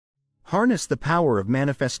Harness the power of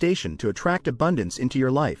manifestation to attract abundance into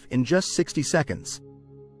your life in just 60 seconds.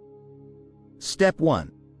 Step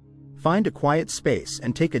 1. Find a quiet space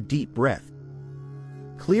and take a deep breath.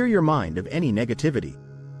 Clear your mind of any negativity.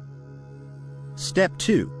 Step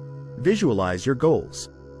 2. Visualize your goals.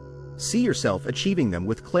 See yourself achieving them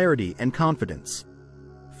with clarity and confidence.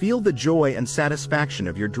 Feel the joy and satisfaction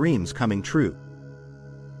of your dreams coming true.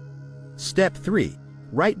 Step 3.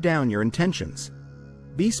 Write down your intentions.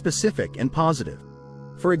 Be specific and positive.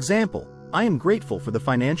 For example, I am grateful for the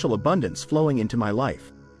financial abundance flowing into my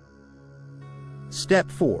life.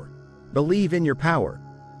 Step 4. Believe in your power.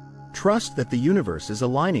 Trust that the universe is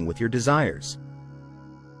aligning with your desires.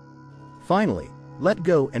 Finally, let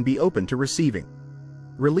go and be open to receiving.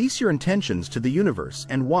 Release your intentions to the universe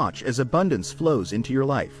and watch as abundance flows into your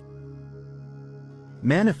life.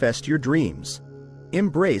 Manifest your dreams.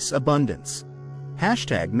 Embrace abundance.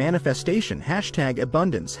 #manifestation,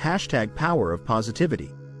 #abundance, #power of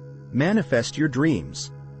positivity. Manifest your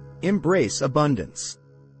dreams. Embrace abundance.